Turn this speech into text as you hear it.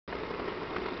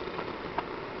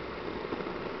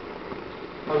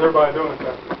How's everybody doing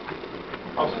this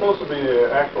afternoon? I'm supposed to be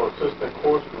the actual assistant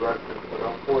course director, but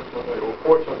unfortunately, or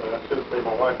fortunately, I should say,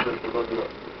 my wife just delivered a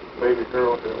baby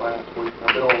girl here last week.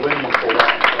 I've been on leave for a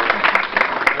while,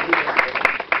 so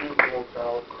beautiful little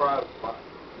child cried a lot.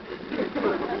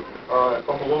 If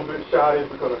I'm a little bit shy, it's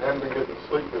because I haven't been getting the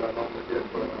sleep that I normally get,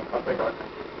 but I think I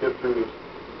can get through this.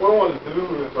 What I want to do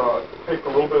is take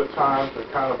a little bit of time to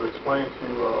kind of explain to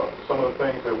you some of the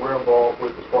things that we're involved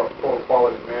with as far as total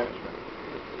quality management.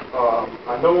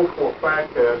 I know for a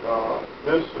fact that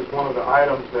this is one of the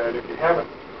items that if you haven't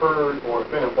heard or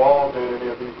been involved in any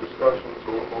of these discussions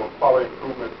or quality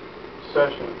improvement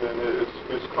sessions, then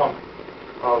it's coming.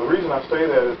 The reason I say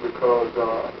that is because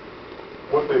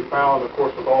what they found, of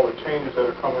course, with all the changes that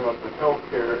are coming up in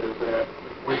healthcare is that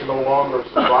we can no longer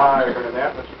survive in an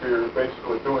atmosphere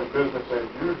basically doing business as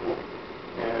usual,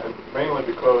 and mainly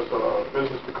because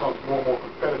business becomes more and more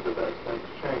competitive as things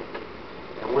change.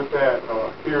 And with that,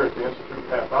 here at the Institute of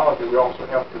Pathology, we also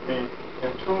have to be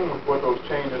in tune with what those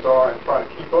changes are and try to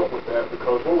keep up with that,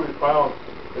 because what we found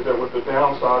is that with the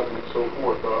downsizing and so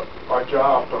forth, our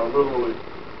jobs are literally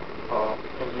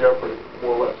in jeopardy,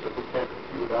 more or less, if we can't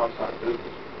compete with outside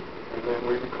business. And then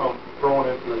we become thrown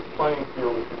into the playing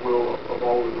field, if you will, of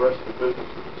all the rest of the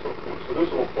businesses and so forth. So this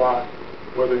will apply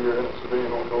whether you're in a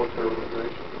civilian or military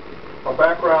organization. My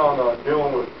background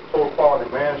dealing with total quality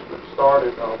management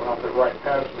started when I was at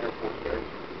Wright-Patterson Air Force Base.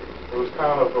 It was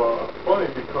kind of funny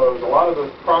because a lot of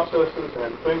the processes and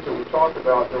things that we talked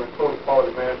about during total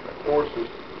quality management courses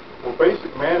were basic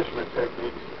management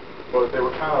techniques, but they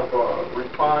were kind of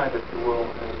refined, if you will,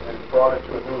 and brought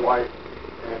into a new light,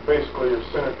 and basically are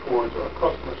centered towards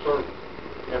customer service.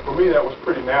 And for me, that was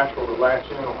pretty natural to latch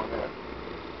in on that.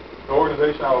 The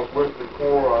organization I was with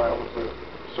before, I was the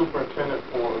superintendent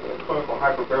for the clinical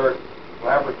hyperbaric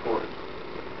laboratories,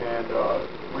 and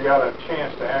we got a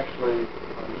chance to actually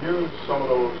use some of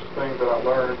those things that I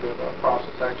learned in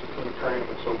process action team training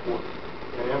and so forth,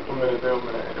 and implemented them,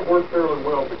 and it worked fairly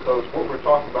well, because what we're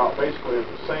talking about basically is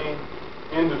the same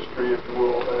industry, if you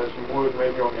will, as you would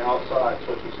maybe on the outside,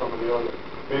 such as some of the other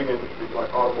big industries like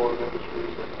automotive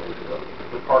industries and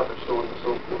department stores and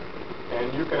so forth.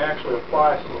 And you can actually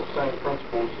apply some of those same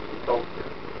principles to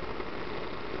healthcare.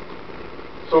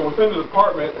 So within the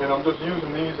department, and I'm just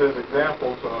using these as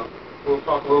examples, we'll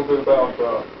talk a little bit about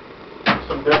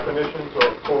some definitions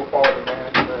of total quality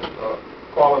management,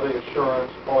 quality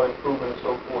assurance, quality improvement, and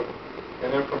so forth.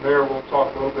 And then from there, we'll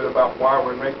talk a little bit about why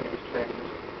we're making these changes,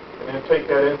 and then take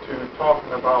that into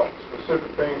talking about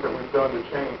specific things that we've done to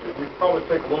change. And you can probably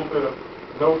take a little bit of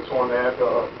notes on that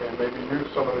and maybe use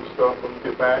some of this stuff when you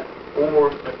get back,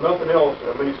 or if nothing else,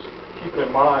 at least keep it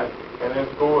in mind, and then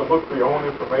go and look for your own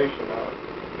information.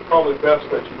 It's probably best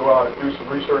that you go out and do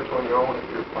some research on your own if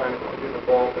you're planning on getting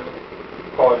involved in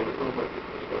quality improvement.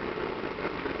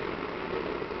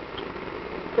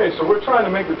 Okay, so we're trying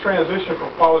to make the transition from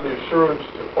quality assurance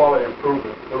to quality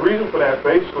improvement. The reason for that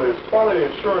basically is quality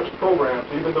assurance programs,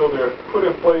 even though they're put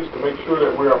in place to make sure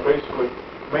that we are basically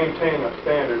maintaining a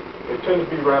standard, they tend to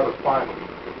be rather final.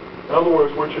 In other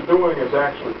words, what you're doing is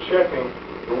actually checking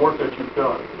the work that you've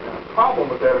done. And the problem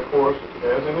with that, of course,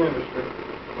 as in the industry,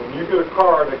 when you get a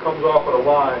car that comes off of the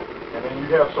line and then you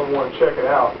have someone check it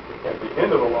out at the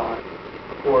end of the line,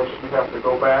 of course, you have to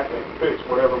go back and fix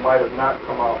whatever might have not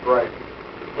come out right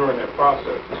during that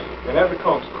process. And that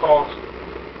becomes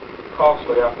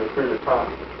costly after a period of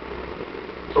time.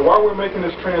 So while we're making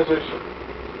this transition,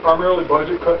 primarily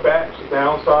budget cutbacks,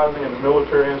 downsizing in the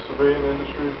military and civilian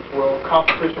industries as well,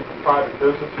 competition from private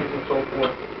businesses and so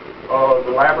forth,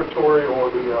 the laboratory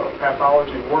or the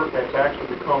pathology work has actually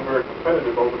become very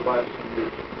competitive over the last few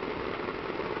years.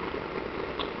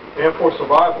 And for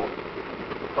survival,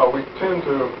 we tend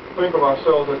to think of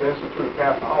ourselves at the Institute of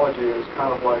Pathology as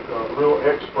kind of like real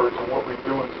experts in what we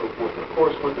do and so forth. Of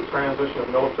course, with the transition of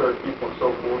military people and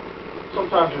so forth,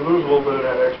 sometimes you lose a little bit of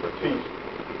that expertise.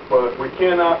 But we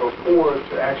cannot afford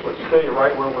to actually stay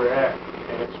right where we're at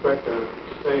and expect to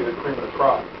stay the cream of the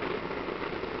crop.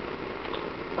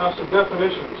 Now, some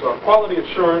definitions. Quality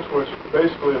assurance, which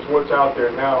basically is what's out there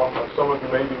now. Some of you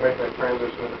may be making a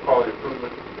transition into quality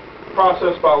improvement. The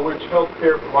process by which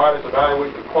healthcare providers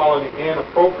evaluate the quality and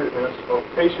appropriateness of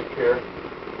patient care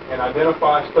and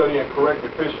identify, study, and correct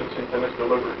deficiencies in its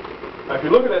delivery. Now, if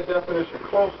you look at that definition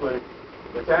closely,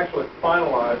 it's actually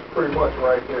finalized pretty much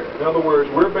right there. In other words,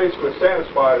 we're basically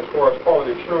satisfied as far as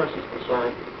quality assurance is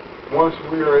concerned once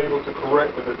we are able to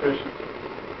correct the deficiencies.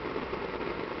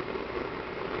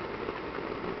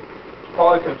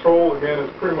 Quality control, again,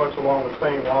 is pretty much along the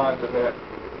same lines in that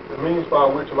the means by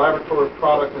which a laboratory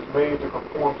product is made to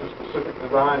conform to specific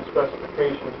design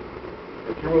specifications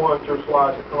If you want your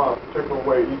slides to come out a particular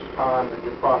way each time, then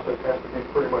your process has to be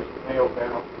pretty much nailed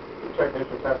down. The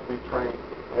technicians have to be trained.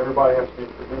 And everybody has to be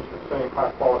producing the same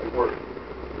high-quality work.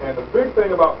 And the big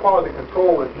thing about quality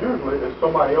control is usually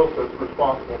somebody else that's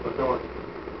responsible for doing it.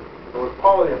 So with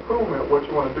quality improvement, what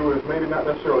you want to do is maybe not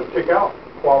necessarily kick out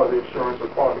quality assurance or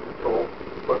quality control,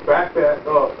 but back that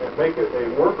up and make it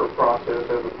a worker process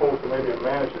as opposed to maybe a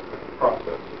management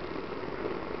process.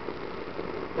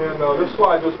 And this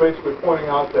slide just basically pointing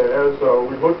out that as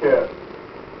we look at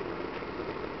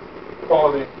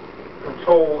quality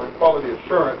control and quality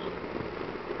assurance,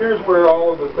 here's where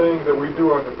all of the things that we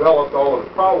do are developed, all of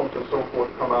the problems and so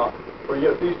forth come out, but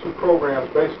yet these two programs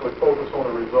basically focus on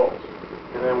the results.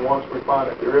 And then once we find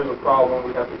that there is a problem,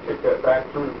 we have to kick that back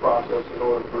through the process in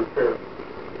order to repair it.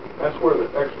 That's where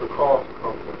the extra cost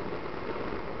comes in.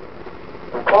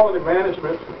 And quality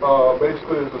management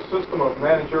basically is a system of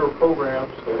managerial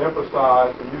programs that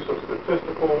emphasize the use of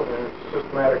statistical and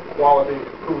systematic quality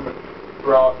improvement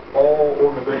throughout all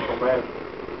organizational management.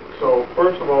 So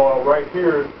first of all, right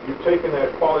here, you've taken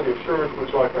that quality assurance,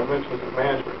 which like I mentioned is a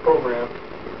management program,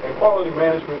 and quality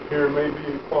management here may be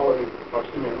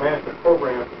a management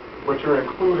program, but you're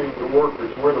including the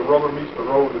workers. Where the rubber meets the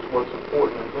road is what's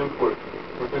important as input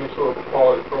with any sort of a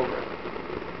quality program.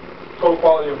 Total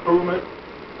quality improvement,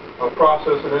 a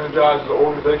process that energizes the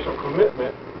organizational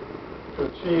commitment to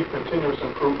achieve continuous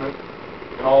improvement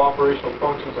in all operational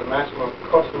functions and maximum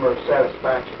customer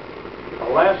satisfaction.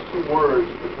 The last two words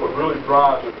is what really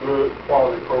drives a good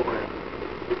quality program.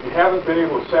 If you haven't been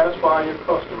able to satisfy your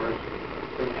customers,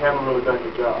 then you haven't really done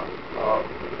your job.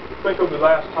 Think of the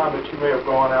last time that you may have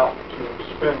gone out to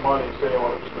spend money, say,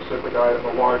 on a specific item,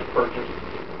 a large purchase,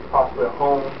 possibly a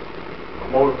home, a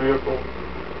motor vehicle,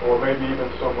 or maybe even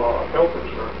some health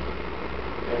insurance.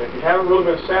 And if you haven't really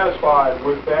been satisfied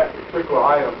with that particular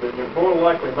item, then you're more than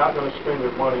likely not going to spend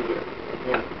your money there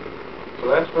again. So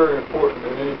that's very important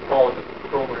in any quality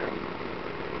program.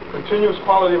 Continuous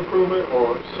quality improvement,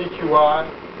 or CQI,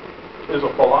 is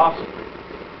a philosophy.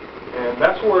 And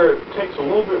that's where it takes a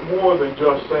little bit more than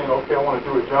just saying, okay, I want to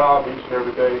do a job each and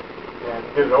every day and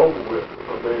get it over with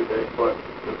from day to day. But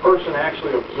the person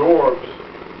actually absorbs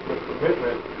the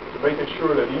commitment to making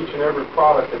sure that each and every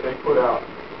product that they put out,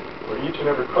 or each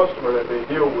and every customer that they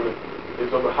deal with,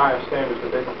 is of the highest standards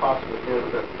that they can possibly give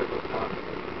at that particular time.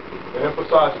 It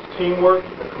emphasizes teamwork,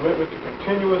 a commitment to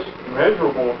continuous,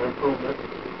 measurable improvement,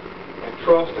 and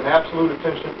trust and absolute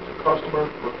attention to customer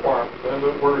requirements. That's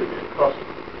the word again,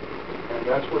 customer. And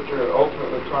that's what you're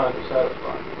ultimately trying to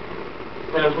satisfy.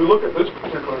 And as we look at this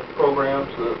particular program,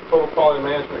 the Total Quality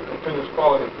Management and Continuous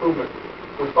Quality Improvement,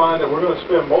 we find that we're going to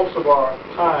spend most of our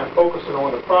time focusing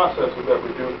on the processes that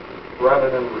we do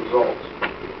rather than the results.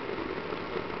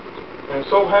 And it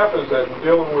so happens that in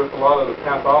dealing with a lot of the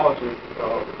pathology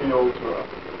fields,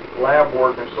 lab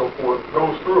work and so forth,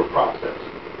 goes through a process.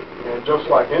 And just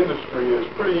like industry,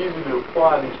 it's pretty easy to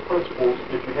apply these principles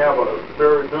if you have a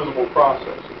very visible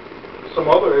process. Some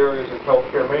other areas in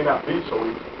healthcare may not be so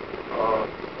easy.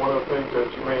 One of the things that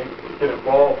you may get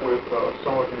involved with,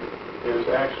 some of you, is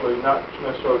actually not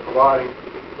necessarily providing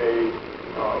a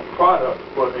product,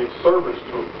 but a service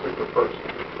to a particular person.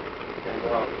 And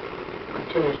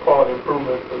continuous quality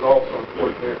improvement is also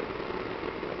important here.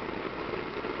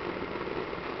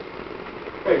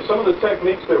 Okay, some of the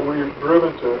techniques that we've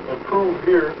driven to improve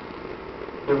here: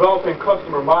 developing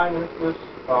customer mindedness,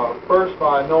 first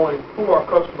by knowing who our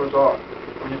customers are.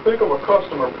 When you think of a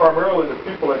customer, primarily the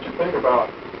people that you think about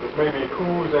is maybe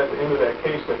who's at the end of that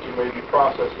case that you may be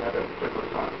processing at that particular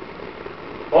time.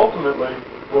 Ultimately,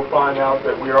 we'll find out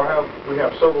that we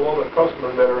have several other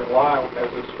customers that are in line as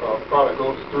this product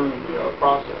goes through the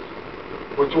process.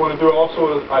 What you want to do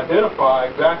also is identify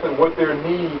exactly what their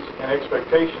needs and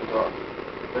expectations are.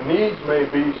 The needs may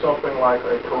be something like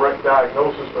a correct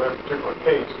diagnosis for their particular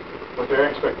case, but their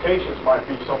expectations might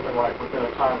be something like within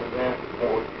a time event,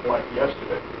 or like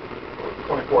yesterday, or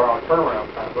 24-hour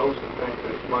turnaround time. Those are the things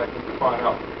that you might need to find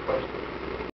out from your customer.